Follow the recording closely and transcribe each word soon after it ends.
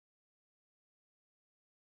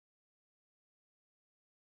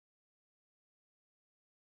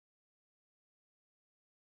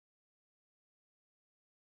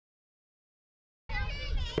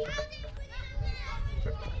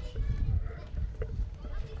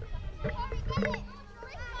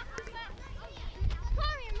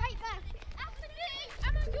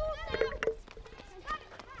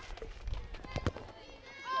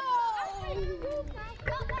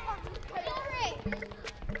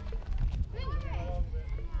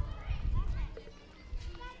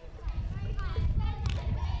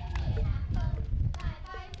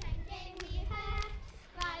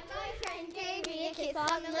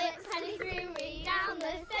On the lips and he threw me down the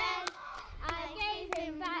stairs. I gave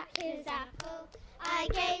him back his apple, I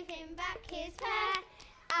gave him back his pear,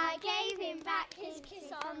 I gave him back his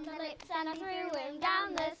kiss on the lips and I threw him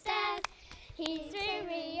down the stairs. He threw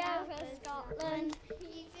me over Scotland,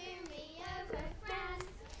 he threw me over France,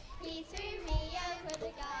 he threw me over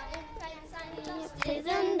the garden fence and he lost his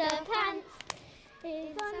underpants.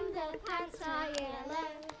 His underpants are yellow.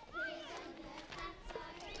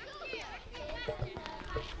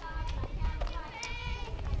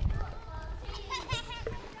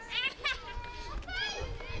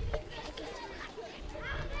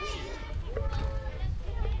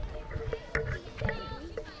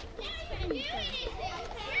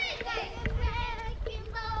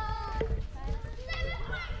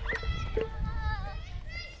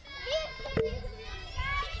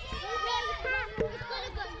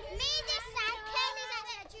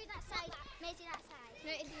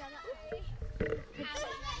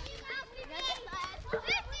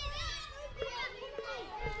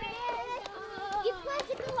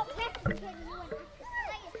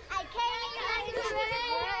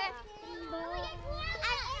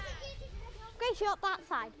 Grace, you're up that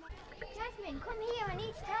side. Jasmine, come here, I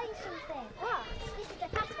need to tell you something. What? This is the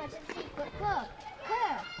password to the secret club.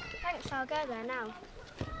 Come. Thanks, I'll go there now.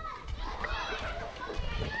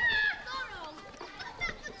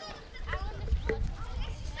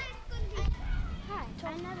 Hi, I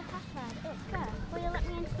know the password. It's Kerr. Will you let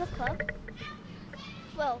me into the club?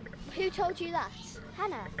 Well, who told you that?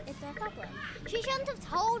 Hannah, is there a problem? She shouldn't have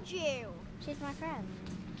told you. She's my friend.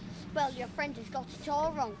 Well, your friend has got it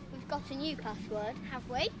all wrong. We've got a new password, have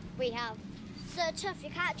we? We have. So tough, you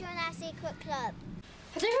can't join our secret club.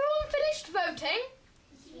 Has everyone finished voting?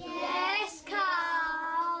 Yes,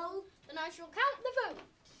 Carl. Then I shall count the votes.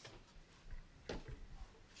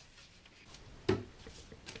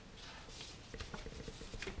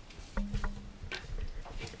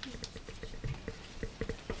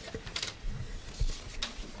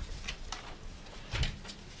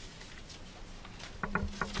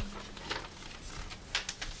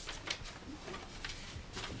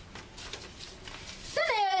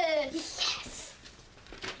 Yes!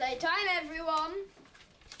 Playtime, everyone.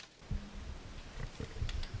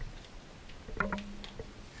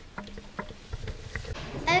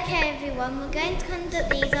 Okay everyone, we're going to conduct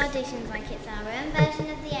these auditions like it's our own version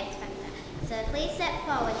of the X Factor. So please step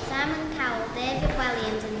forward Simon Cowell, David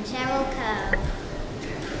Williams and Cheryl Kerr.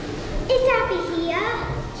 Is Abby here?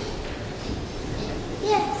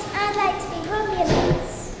 Yes, I'd like to be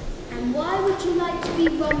Romulus. And why would you like to be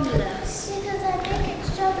Romulus? Because I think it's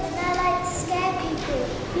trouble and I like to scare people.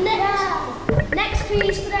 Next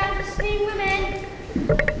please, go down to Spin Women.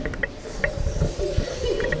 They're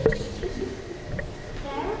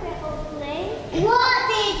a bit ugly. What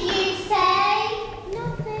did you say?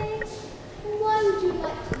 Nothing. Why would you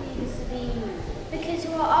like to be the Sabine? Because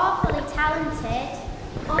we're awfully talented.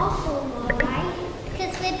 Awful, alright.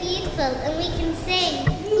 Because we're beautiful and we can sing.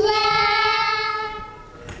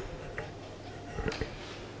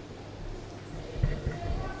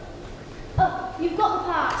 Oh, you've got the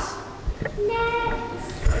pass. Next.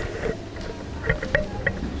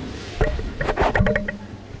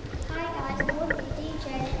 Hi guys, I want to be DJ.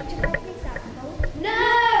 Would you like an example? No!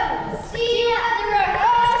 See you at the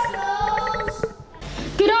rehearsals!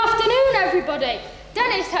 Good afternoon, everybody.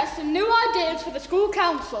 Dennis has some new ideas for the school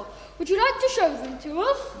council. Would you like to show them to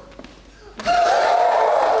us?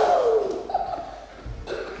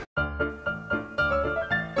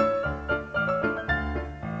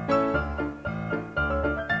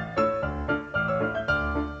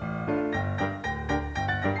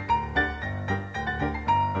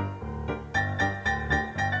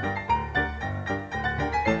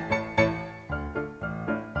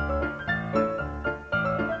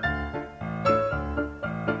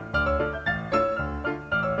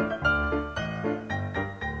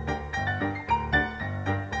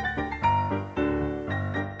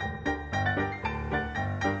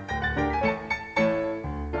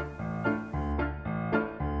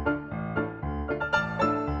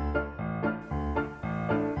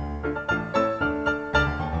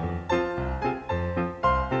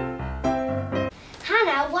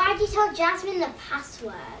 you tell Jasmine the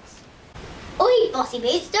password? Oi, Bossy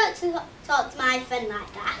Boots, don't talk to my friend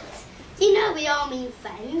like that. Do you know we all mean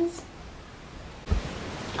friends?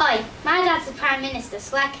 Oi, my dad's the Prime Minister,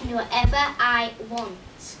 so I can do whatever I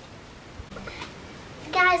want.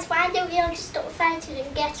 Guys, why don't we all just stop fighting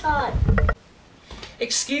and get on?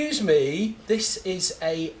 Excuse me, this is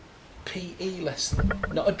a PE lesson,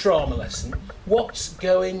 not a drama lesson. What's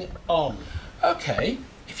going on? Okay,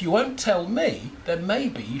 if you won't tell me, then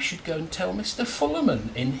maybe you should go and tell Mr. Fullerman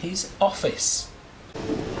in his office.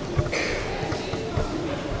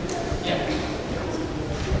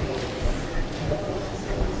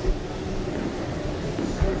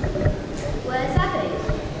 Where's Abby?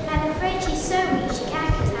 I'm afraid she's so weak she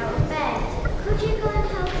can't get out of bed. Could you go and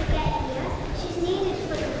help her get here? She's needed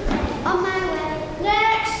for the play. On my way.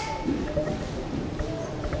 Next!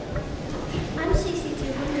 I'm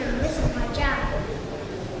CC200 and this is my job.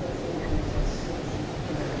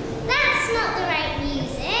 That's not the right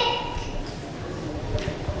music.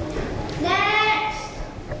 Next!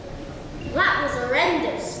 That was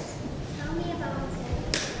horrendous. Tell me about it.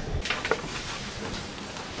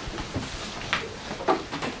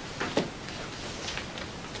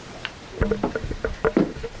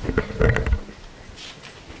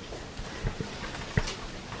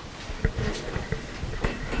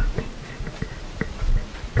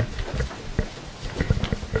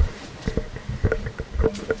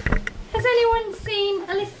 Has anyone seen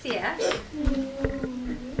Alicia?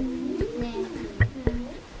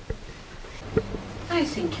 I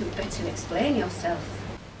think you'd better explain yourself.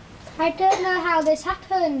 I don't know how this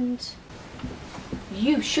happened.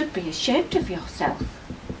 You should be ashamed of yourself.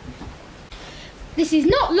 This is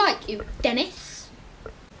not like you, Dennis.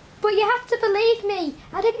 But you have to believe me.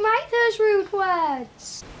 I didn't write those rude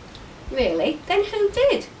words. Really? Then who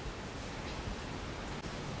did?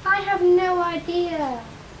 I have no idea.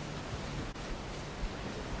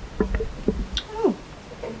 Oh,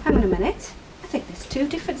 hang on a minute. I think there's two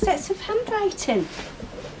different sets of handwriting.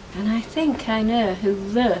 And I think I know who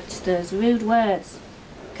wrote those rude words.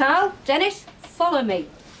 Carl, Dennis, follow me.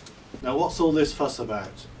 Now what's all this fuss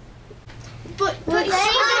about? But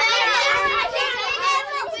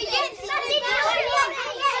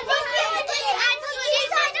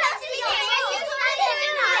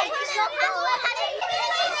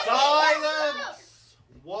Silence!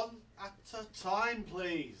 One at a time,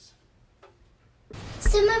 please.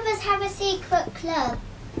 some of us have a secret club.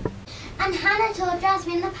 And Hannah told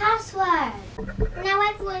Jasmine the password. Now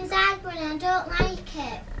everyone's arguing and I don't like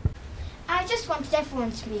it. I just wanted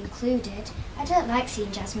everyone to be included. I don't like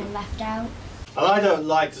seeing Jasmine left out. And I don't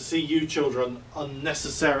like to see you children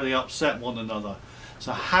unnecessarily upset one another.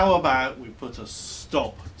 So how about we put a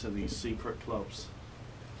stop to these secret clubs?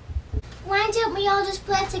 Why don't we all just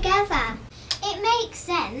play together? It makes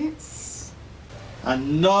sense.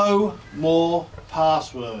 And no more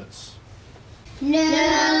passwords. No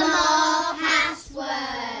more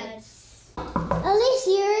passwords. Alicia,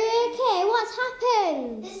 you're okay? What's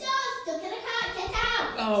happened? The door's stuck and I can't get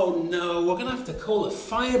out. Oh no, we're going to have to call the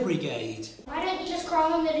fire brigade. Why don't you just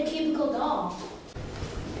crawl under the cubicle door?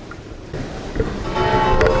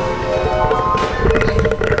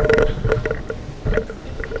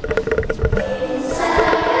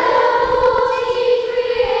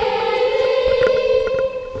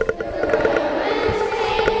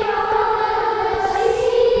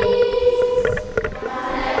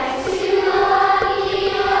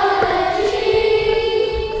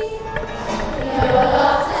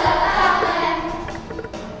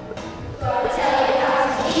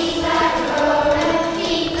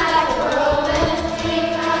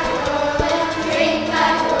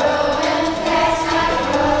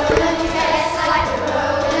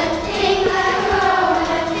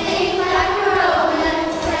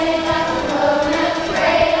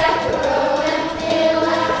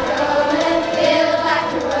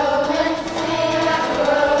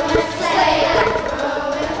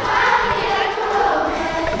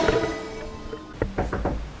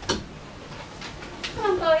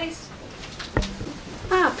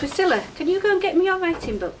 Priscilla, can you go and get me your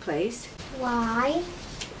writing book, please? Why?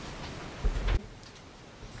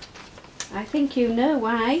 I think you know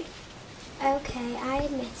why. Okay, I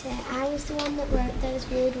admit it. I was the one that wrote those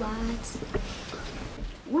rude words.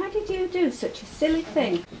 Why did you do such a silly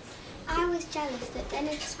thing? I was jealous that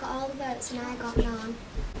Dennis got all the votes and I got none.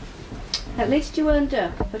 At least you owned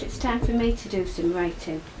up, but it's time for me to do some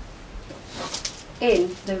writing.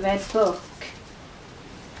 In the red book.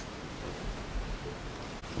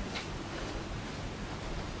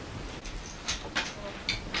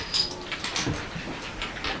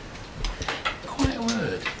 Quite a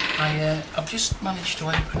word. I I've just managed to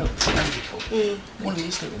open up the medical. One of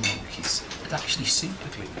these little monkeys had actually super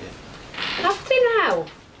glued it. Have they now?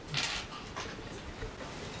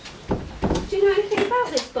 Do you know anything about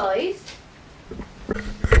this, boys?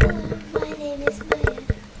 My name is Maya.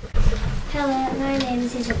 Hello, my name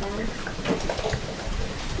is Isabel.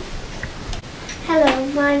 Hello,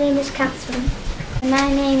 my name is Catherine.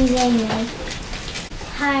 My name is Amy.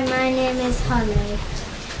 Hi, my name is Holly.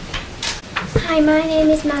 Hi, my name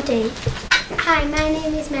is Maddie. Hi, my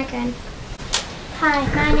name is Megan. Hi,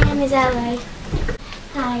 my name is Ellie.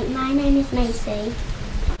 Hi, my name is Macy.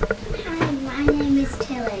 Hi, my name is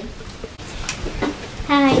Tilly.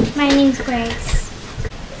 Hi, my name's Grace.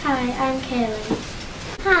 Hi, I'm Kaylee.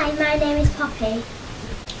 Hi, my name is Poppy.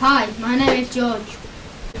 Hi, my name is George.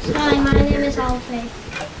 Hi, my name is Alfie.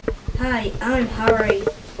 Hi, I'm Harry.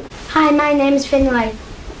 Hi, my name is Finlay.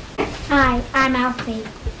 Hi, I'm Alfie.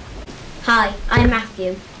 Hi, I'm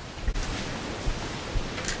Matthew.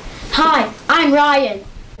 Hi, I'm Ryan.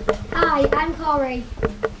 Hi, I'm Corey.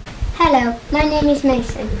 Hello, my name is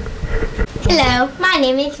Mason. Hello, my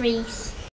name is Reese.